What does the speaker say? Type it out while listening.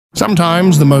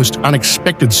Sometimes the most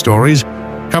unexpected stories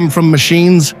come from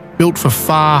machines built for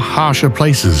far harsher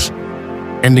places,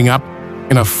 ending up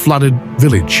in a flooded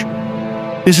village.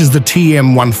 This is the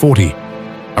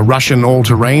TM-140, a Russian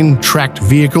all-terrain tracked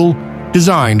vehicle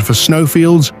designed for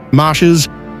snowfields, marshes,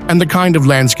 and the kind of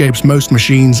landscapes most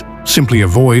machines simply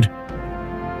avoid.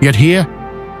 Yet here,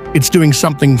 it's doing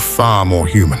something far more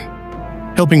human,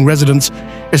 helping residents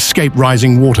escape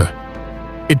rising water.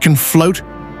 It can float,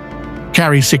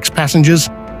 carry 6 passengers,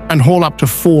 and haul up to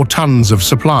 4 tons of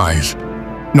supplies.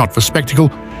 Not for spectacle,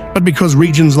 but because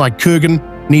regions like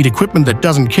Kurgan need equipment that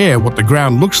doesn't care what the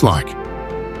ground looks like.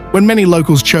 When many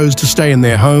locals chose to stay in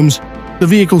their homes, the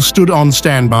vehicle stood on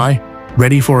standby,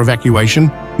 ready for evacuation,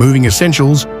 moving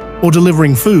essentials, or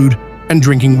delivering food and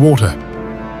drinking water.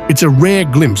 It's a rare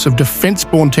glimpse of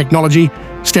defense-borne technology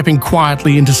stepping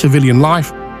quietly into civilian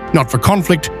life, not for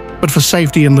conflict, but for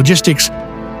safety and logistics.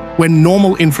 When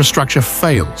normal infrastructure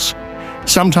fails,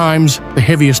 sometimes the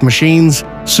heaviest machines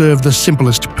serve the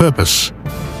simplest purpose: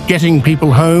 getting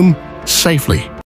people home safely.